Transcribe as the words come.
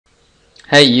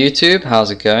Hey YouTube, how's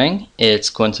it going? It's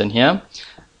Quentin here,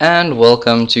 and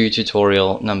welcome to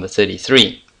tutorial number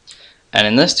 33. And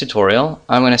in this tutorial,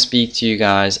 I'm going to speak to you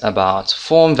guys about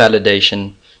form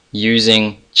validation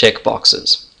using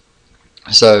checkboxes.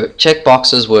 So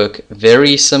checkboxes work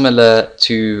very similar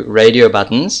to radio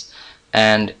buttons,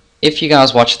 and if you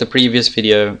guys watched the previous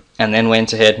video and then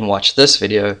went ahead and watched this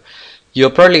video, you're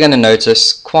probably going to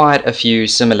notice quite a few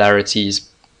similarities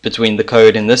between the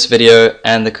code in this video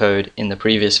and the code in the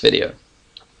previous video.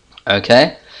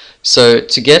 Okay, so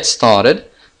to get started,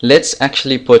 let's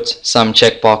actually put some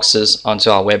checkboxes onto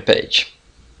our web page.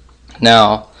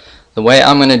 Now, the way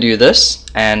I'm going to do this,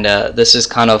 and this is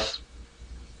kind of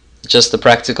just a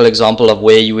practical example of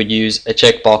where you would use a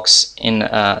checkbox in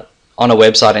on a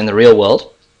website in the real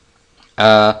world.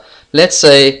 Let's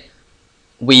say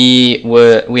we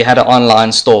had an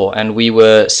online store and we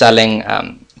were selling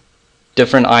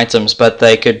different items, but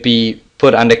they could be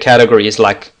put under categories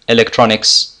like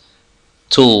electronics,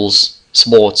 tools,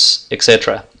 sports,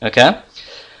 etc. Okay,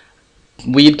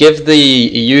 we'd give the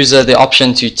user the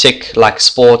option to tick like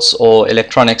sports or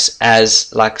electronics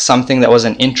as like something that was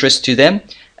an interest to them,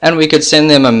 and we could send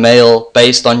them a mail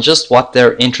based on just what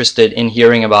they're interested in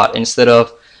hearing about, instead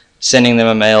of sending them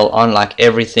a mail on like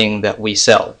everything that we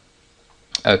sell.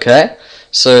 Okay,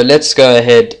 so let's go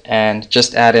ahead and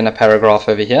just add in a paragraph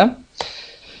over here,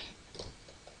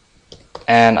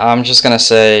 and I'm just going to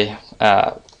say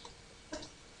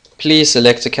please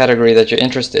select a category that you're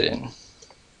interested in,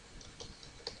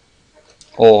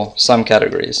 or some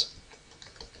categories.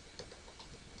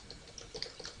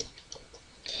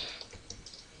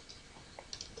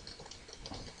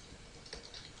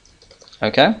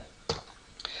 Okay,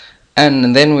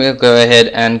 and then we'll go ahead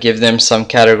and give them some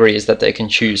categories that they can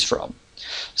choose from.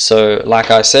 So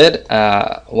like I said,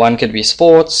 one could be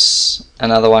sports,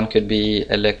 another one could be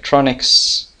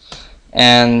electronics,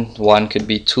 and one could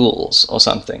be tools or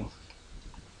something.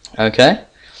 Okay,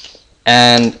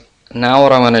 and now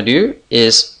what I want to do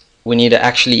is we need to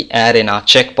actually add in our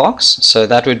checkbox. So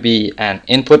that would be an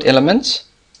input element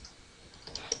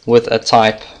with a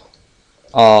type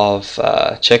of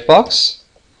checkbox,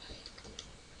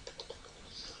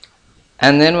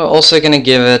 and then we're also going to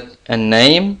give it a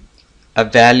name, a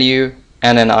value,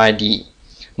 and an ID.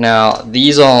 Now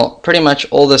these are pretty much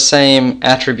all the same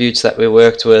attributes that we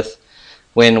worked with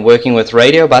when working with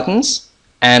radio buttons,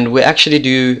 and we actually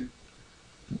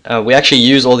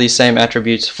use all these same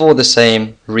attributes for the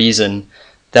same reason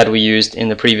that we used in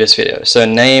the previous video. So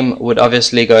name would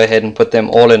obviously go ahead and put them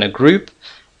all in a group,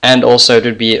 and also it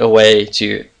would be a way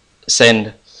to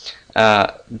send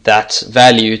that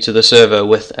value to the server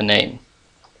with a name.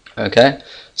 Okay,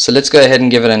 so let's go ahead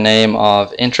and give it a name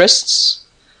of interests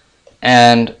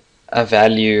and a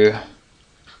value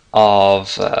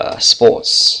of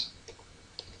sports,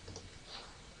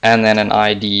 and then an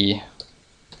ID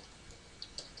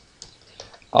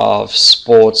of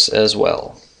sports as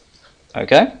well.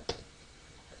 Okay,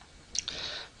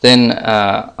 then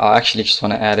I actually just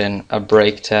want to add in a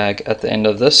break tag at the end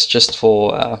of this, just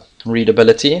for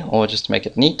readability, or just to make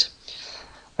it neat.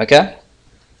 Okay,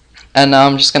 and now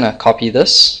I'm just going to copy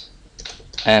this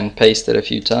and paste it a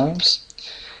few times.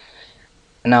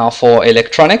 Now for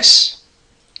electronics,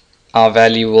 our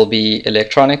value will be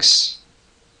electronics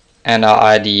and our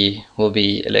ID will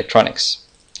be electronics.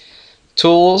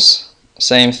 Tools,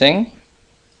 same thing.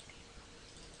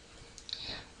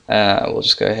 We'll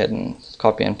just go ahead and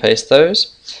copy and paste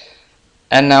those,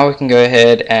 and now we can go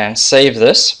ahead and save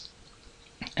this.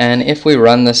 And if we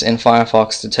run this in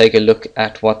Firefox to take a look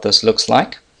at what this looks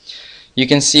like, you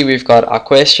can see we've got our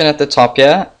question at the top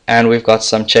here, and we've got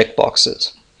some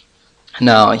checkboxes.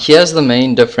 Now here's the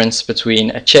main difference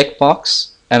between a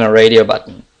checkbox and a radio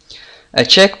button. A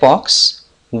checkbox,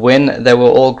 when they were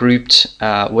all grouped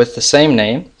with the same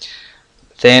name,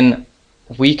 then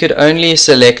we could only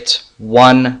select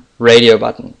one radio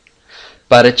button.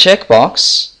 But a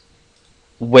checkbox,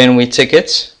 when we tick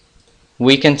it,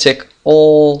 we can tick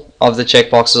all of the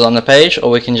checkboxes on the page,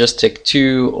 or we can just tick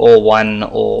 2 or 1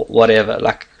 or whatever.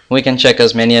 Like, we can check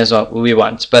as many as we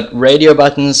want, but radio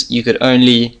buttons you could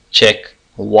only check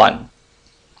 1.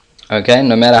 Okay,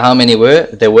 no matter how many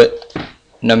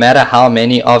no matter how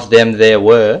many of them there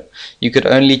were, you could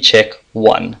only check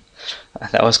 1.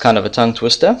 That was kind of a tongue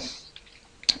twister.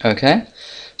 Okay,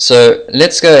 so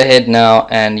let's go ahead now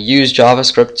and use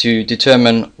JavaScript to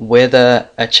determine whether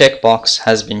a checkbox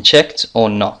has been checked or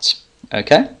not.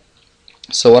 Okay,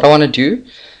 so what I want to do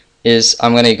is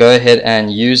I'm going to go ahead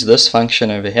and use this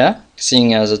function over here,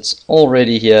 seeing as it's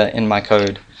already here in my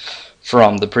code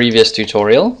from the previous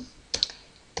tutorial.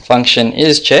 Function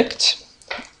is checked,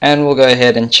 and we'll go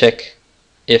ahead and check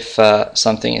if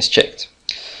something is checked.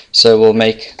 So we'll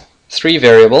make 3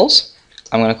 variables.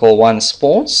 I'm going to call one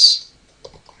sports,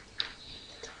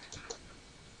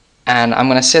 and I'm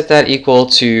going to set that equal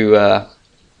to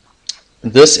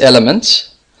this element.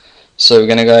 So we're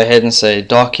going to go ahead and say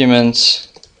document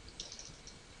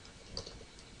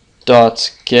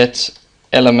dot get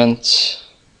element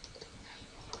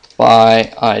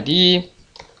by ID,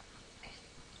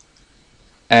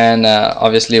 and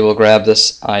obviously we'll grab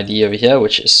this ID over here,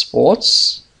 which is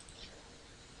sports.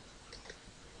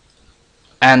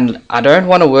 And I don't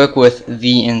want to work with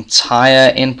the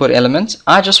entire input element.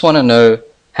 I just want to know,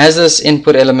 has this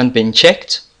input element been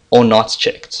checked or not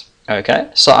checked? Okay,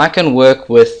 so I can work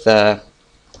with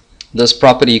this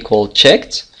property called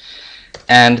checked,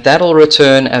 and that'll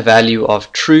return a value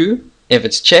of true if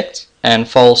it's checked and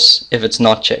false if it's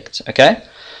not checked. Okay,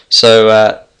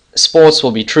 so sports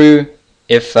will be true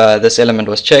if this element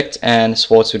was checked, and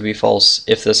sports would be false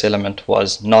if this element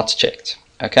was not checked.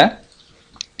 Okay,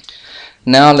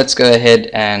 now let's go ahead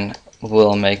and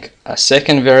we'll make a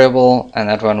second variable, and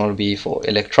that one will be for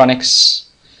electronics.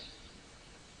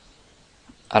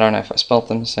 I don't know if I spelled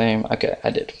them the same. Okay, I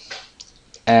did.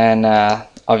 And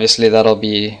obviously that'll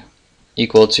be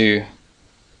equal to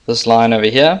this line over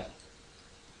here,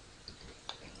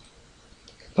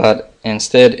 but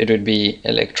instead it would be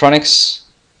electronics.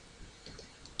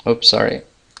 Oops, sorry,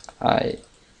 I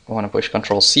want to push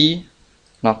Control C,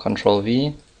 not Control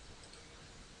V.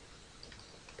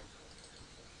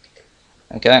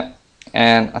 Okay,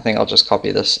 and I think I'll just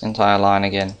copy this entire line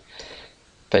again,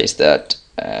 paste that,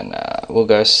 and we'll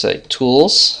go say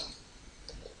tools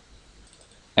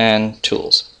and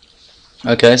tools.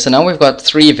 Okay, so now we've got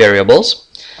 3 variables,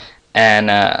 and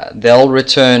they'll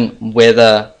return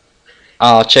whether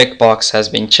our checkbox has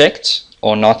been checked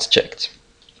or not checked.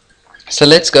 So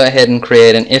let's go ahead and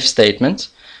create an if statement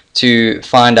to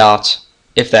find out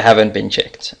if they haven't been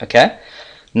checked. Okay,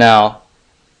 now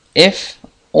if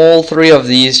all 3 of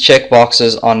these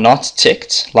checkboxes are not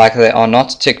ticked, like they are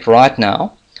not ticked right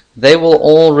now, they will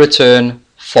all return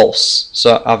false.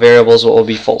 So our variables will all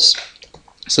be false.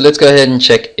 So let's go ahead and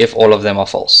check if all of them are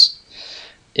false.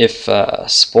 If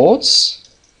sports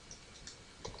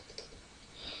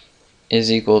is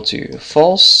equal to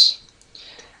false,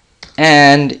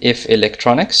 and if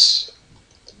electronics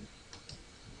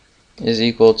is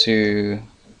equal to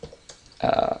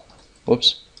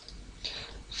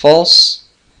false,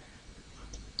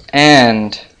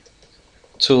 and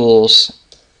tools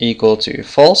equal to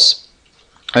false.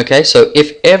 Okay, so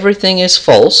if everything is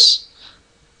false,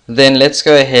 then let's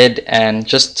go ahead and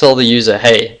just tell the user,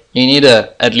 hey, you need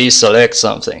to at least select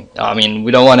something. I mean,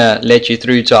 we don't want to let you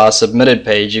through to our submitted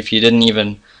page if you didn't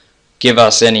even give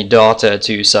us any data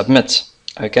to submit.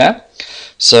 Okay,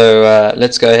 so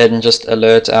let's go ahead and just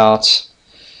alert out,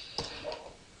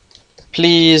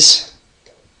 please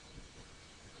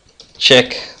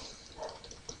check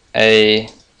a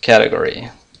category,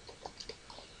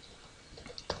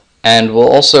 and we'll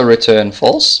also return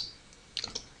false,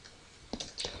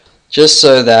 just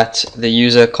so that the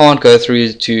user can't go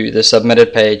through to the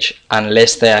submitted page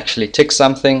unless they actually tick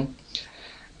something.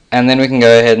 And then we can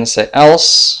go ahead and say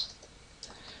else,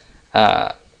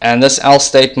 and this else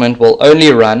statement will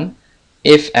only run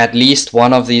if at least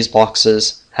one of these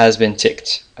boxes has been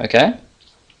ticked. Okay,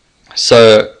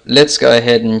 so let's go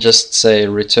ahead and just say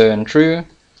return true,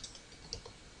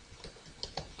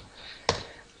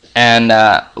 and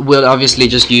we'll obviously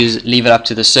just leave it up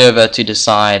to the server to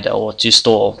decide or to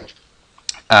store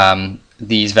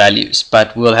these values,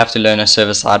 but we'll have to learn a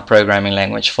server-side programming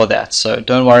language for that, so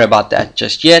don't worry about that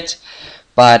just yet.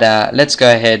 But let's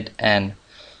go ahead and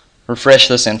refresh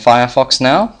this in Firefox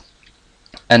now,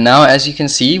 and now as you can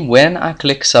see, when I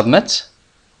click submit,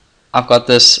 I've got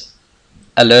this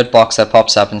alert box that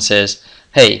pops up and says,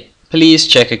 hey, please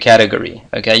check a category.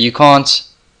 Okay, you can't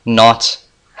not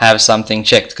have something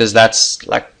checked, because that's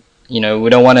like, you know, we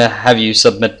don't want to have you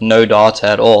submit no data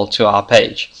at all to our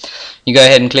page. You go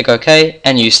ahead and click OK,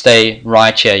 and you stay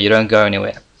right here, you don't go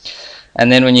anywhere.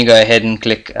 And then when you go ahead and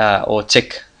click or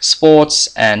tick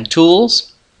sports and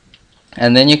tools,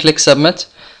 and then you click submit,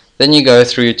 then you go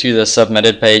through to the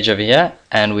submitted page over here,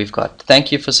 and we've got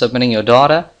thank you for submitting your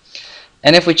data.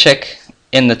 And if we check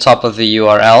in the top of the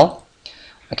URL,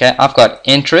 okay, I've got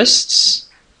interests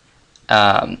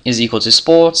is equal to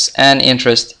sports, and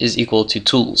interest is equal to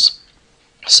tools.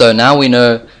 So now we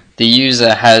know the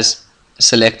user has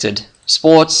selected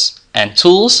sports and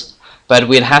tools, but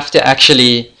we'd have to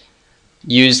actually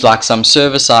use like some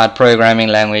server-side programming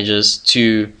languages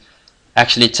to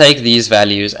actually take these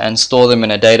values and store them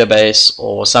in a database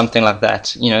or something like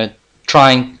that, you know,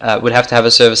 would have to have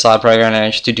a server-side programming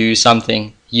language to do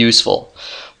something useful.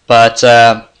 But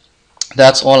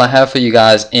that's all I have for you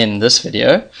guys in this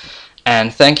video,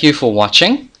 and thank you for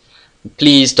watching.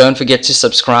 Please don't forget to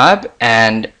subscribe,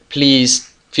 and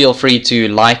please feel free to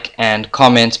like and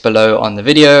comment below on the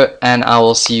video, and I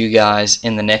will see you guys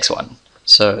in the next one.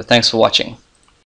 So thanks for watching.